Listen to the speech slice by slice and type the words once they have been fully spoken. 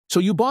So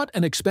you bought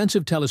an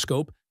expensive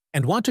telescope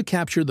and want to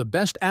capture the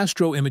best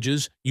astro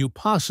images you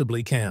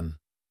possibly can.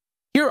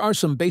 Here are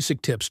some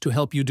basic tips to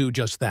help you do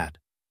just that.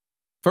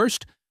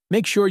 First,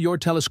 make sure your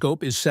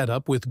telescope is set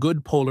up with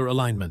good polar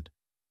alignment.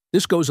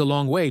 This goes a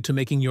long way to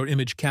making your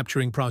image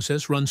capturing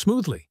process run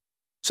smoothly.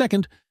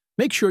 Second,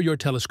 make sure your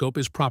telescope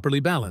is properly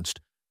balanced,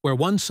 where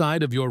one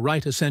side of your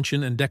right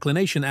ascension and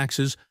declination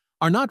axes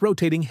are not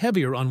rotating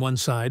heavier on one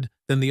side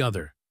than the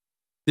other.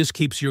 This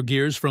keeps your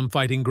gears from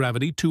fighting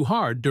gravity too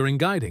hard during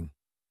guiding.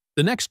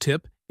 The next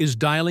tip is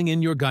dialing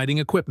in your guiding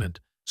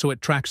equipment so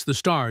it tracks the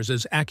stars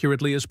as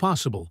accurately as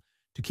possible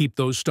to keep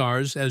those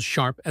stars as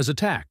sharp as a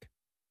tack.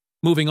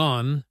 Moving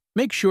on,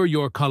 make sure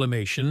your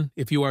collimation,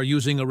 if you are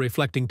using a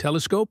reflecting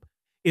telescope,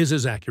 is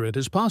as accurate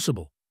as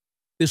possible.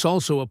 This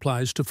also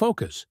applies to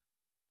focus.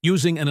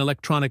 Using an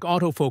electronic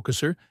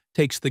autofocuser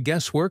takes the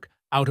guesswork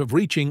out of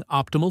reaching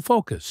optimal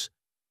focus.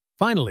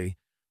 Finally,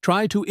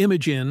 try to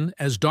image in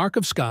as dark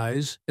of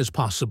skies as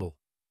possible.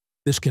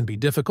 This can be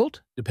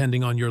difficult,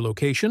 depending on your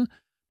location,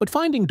 but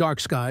finding dark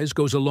skies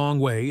goes a long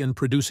way in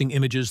producing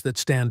images that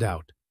stand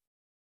out.